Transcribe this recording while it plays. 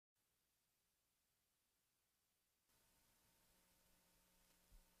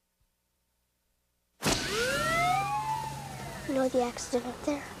You know the accident up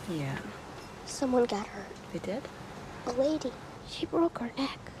there? Yeah. Someone got hurt. They did? A lady. She broke her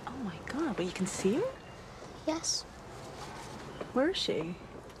neck. Oh my God, but you can see her? Yes. Where is she?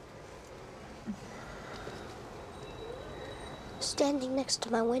 Standing next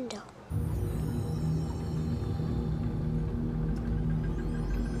to my window.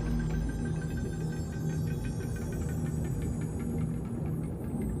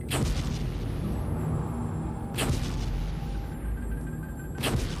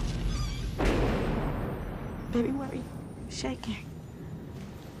 Baby, why are you shaking?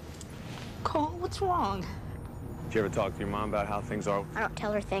 Cole, what's wrong? Did you ever talk to your mom about how things are? I don't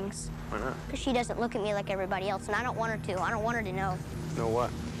tell her things. Why not? Because she doesn't look at me like everybody else, and I don't want her to. I don't want her to know. Know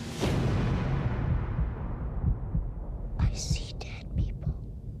what? I see dead people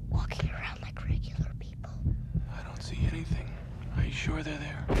walking around like regular people. I don't see anything. Are you sure they're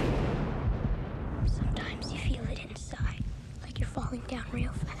there? Sometimes you feel it inside, like you're falling down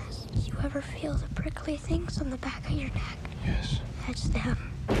real fast. You ever feel the prickly things on the back of your neck? Yes. That's them.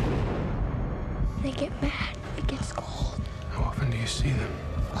 They get mad. It gets cold. How often do you see them?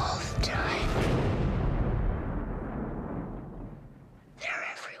 All the time. They're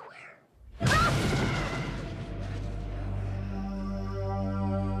everywhere.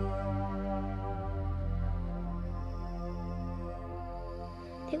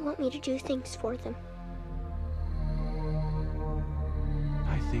 They want me to do things for them.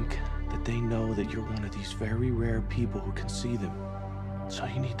 I think that they know that you're one of these very rare people who can see them. So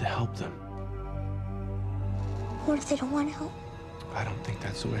you need to help them. What if they don't want help? I don't think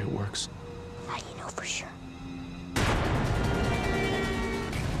that's the way it works. How do you know for sure?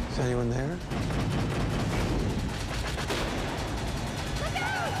 Is anyone there? Look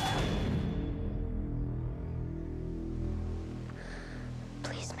out!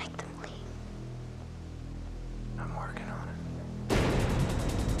 Please make them leave. I'm working on it.